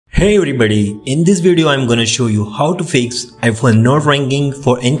Hey everybody, in this video I'm gonna show you how to fix iPhone not ringing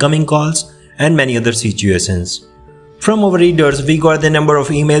for incoming calls and many other situations. From our readers, we got the number of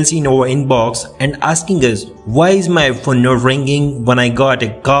emails in our inbox and asking us why is my iPhone not ringing when I got a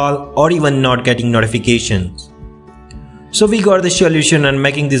call or even not getting notifications. So we got the solution and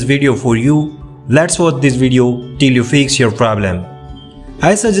making this video for you. Let's watch this video till you fix your problem.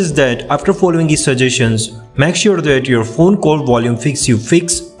 I suggest that after following these suggestions, make sure that your phone call volume you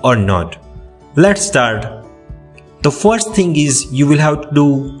fix or not. Let's start. The first thing is you will have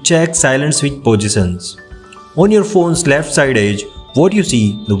to check silent switch positions. On your phone's left side edge, what you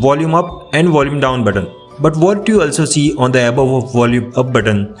see the volume up and volume down button. But what you also see on the above volume up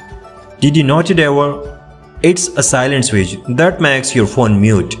button. Did you notice it ever? It's a silent switch that makes your phone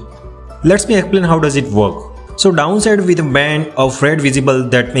mute. Let me explain how does it work. So downside with a band of red visible,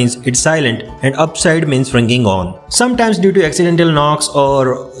 that means it's silent, and upside means ringing on. Sometimes due to accidental knocks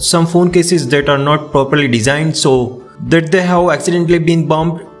or some phone cases that are not properly designed so that they have accidentally been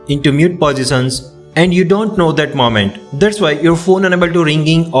bumped into mute positions and you don't know that moment. That's why your phone unable to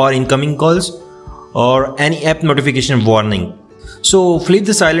ringing or incoming calls or any app notification warning. So flip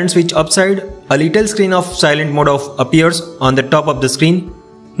the silent switch upside, a little screen of silent mode appears on the top of the screen.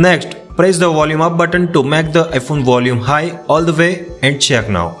 Next, press the volume up button to make the iPhone volume high all the way and check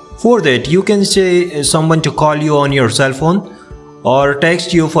now. For that, you can say someone to call you on your cell phone or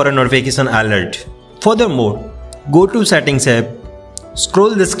text you for a notification alert. Furthermore, go to Settings app,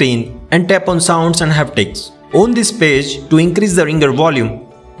 scroll the screen and tap on Sounds and Haptics. On this page, to increase the ringer volume,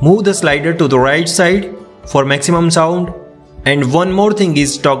 move the slider to the right side for maximum sound. And one more thing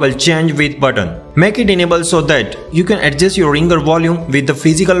is toggle change with button. Make it enable so that you can adjust your ringer volume with the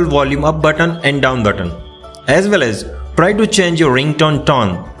physical volume up button and down button. As well as try to change your ringtone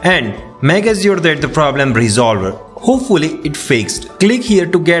tone and make sure that the problem resolved. Hopefully it fixed. Click here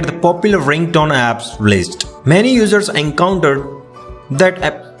to get the popular ringtone apps list. Many users encountered that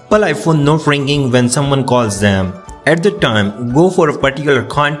Apple iPhone not ringing when someone calls them. At the time, go for a particular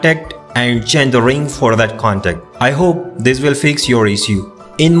contact and change the ring for that contact. I hope this will fix your issue.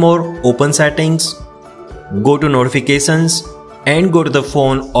 In more, open settings, go to notifications and go to the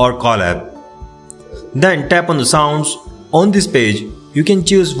phone or call app. Then tap on the sounds. On this page, you can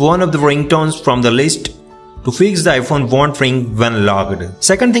choose one of the ringtones from the list to fix the iPhone won't ring when logged.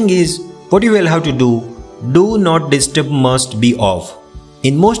 Second thing is, what you will have to do not disturb must be off.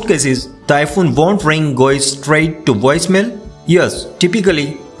 In most cases, the iPhone won't ring goes straight to voicemail. Yes,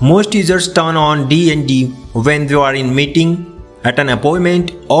 typically, most users turn on D&D when they are in meeting, at an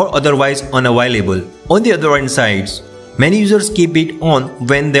appointment or otherwise unavailable. On the other hand sides, many users keep it on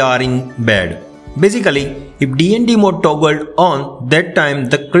when they are in bed. Basically, if D&D mode toggled on, that time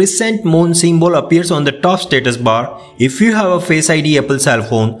the crescent moon symbol appears on the top status bar. If you have a Face ID Apple cell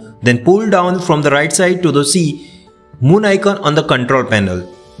phone, then pull down from the right side to the see moon icon on the control panel.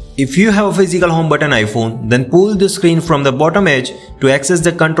 If you have a physical home button iPhone, then pull the screen from the bottom edge to access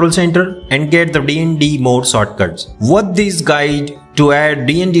the control center and get the D&D mode shortcuts. Watch this guide to add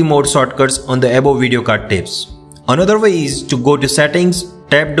D&D mode shortcuts on the above video card tips. Another way is to go to settings,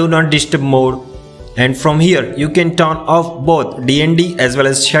 tap do not disturb mode, and from here you can turn off both D&D as well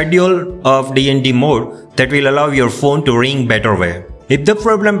as schedule of D&D mode that will allow your phone to ring better way. If the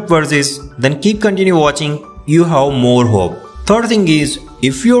problem persists, then continue watching, you have more hope. Third thing is,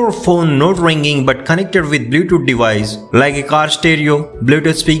 if your phone not ringing but connected with Bluetooth device like a car stereo,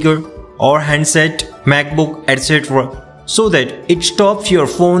 Bluetooth speaker or handset, MacBook, etc. so that it stops your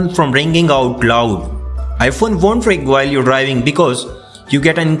phone from ringing out loud. iPhone won't ring while you're driving because you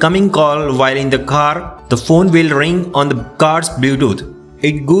get an incoming call while in the car, the phone will ring on the car's Bluetooth.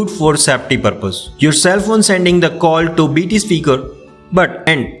 It's good for safety purpose. Your cell phone sending the call to BT speaker but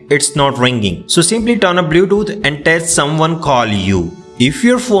it's not ringing. So simply turn on Bluetooth and test someone call you. If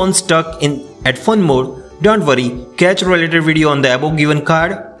your phone stuck in headphone mode, don't worry, catch related video on the above given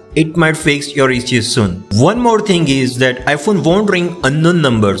card. It might fix your issue soon. One more thing is that iPhone won't ring unknown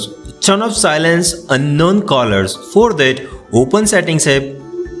numbers. Turn off silence unknown callers. For that, open Settings app,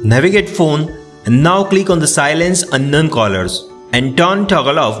 navigate phone and now click on the silence unknown callers and turn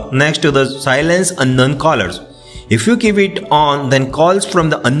toggle off next to the silence unknown callers. If you keep it on, then calls from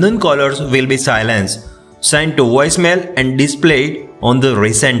the unknown callers will be silenced, sent to voicemail and displayed on the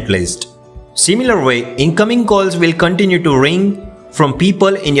recent list. Similar way, incoming calls will continue to ring from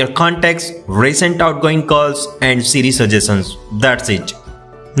people in your contacts, recent outgoing calls and Siri suggestions. That's it.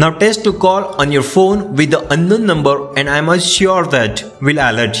 Now test to call on your phone with the unknown number and I'm sure that will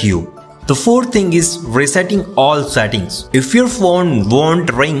alert you. The fourth thing is resetting all settings. If your phone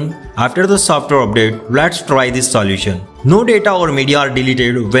won't ring after the software update, let's try this solution. No data or media are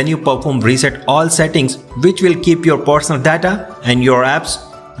deleted when you perform reset all settings, which will keep your personal data and your apps,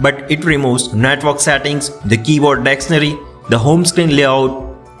 but it removes network settings, the keyboard dictionary, the home screen layout,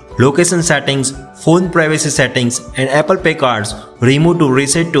 location settings, phone privacy settings, and Apple Pay cards remove to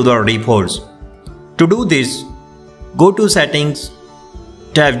reset to the defaults. To do this, go to Settings,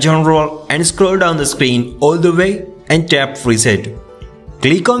 tap General and scroll down the screen all the way and tap Reset.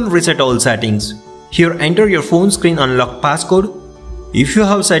 Click on Reset All Settings. Here enter your phone screen unlock passcode. If you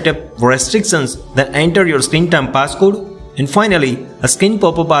have set up restrictions, then enter your screen time passcode. And finally, a screen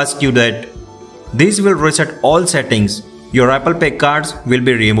pop-up asks you that this will reset all settings. Your Apple Pay cards will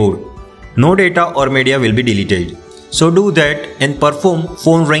be removed. No data or media will be deleted. So do that and perform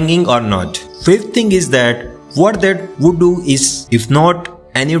phone ringing or not. Fifth thing is that what that would do is, if not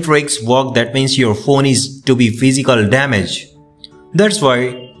any tricks work, that means your phone is to be physical damage. That's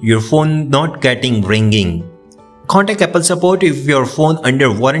why your phone not getting ringing. Contact Apple support if your phone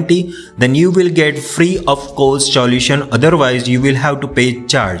under warranty, then you will get free of cost solution, otherwise you will have to pay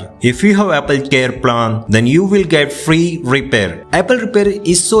charge. If you have Apple Care plan, then you will get free repair. Apple repair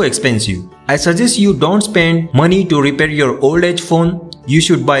is so expensive. I suggest you don't spend money to repair your old age phone. You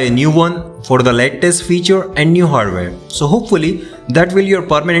should buy a new one for the latest feature and new hardware. So hopefully that will be your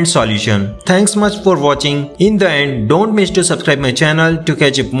permanent solution. Thanks much for watching. In the end, don't miss to subscribe my channel to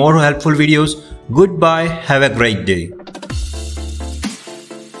catch up more helpful videos. Goodbye. Have a great day.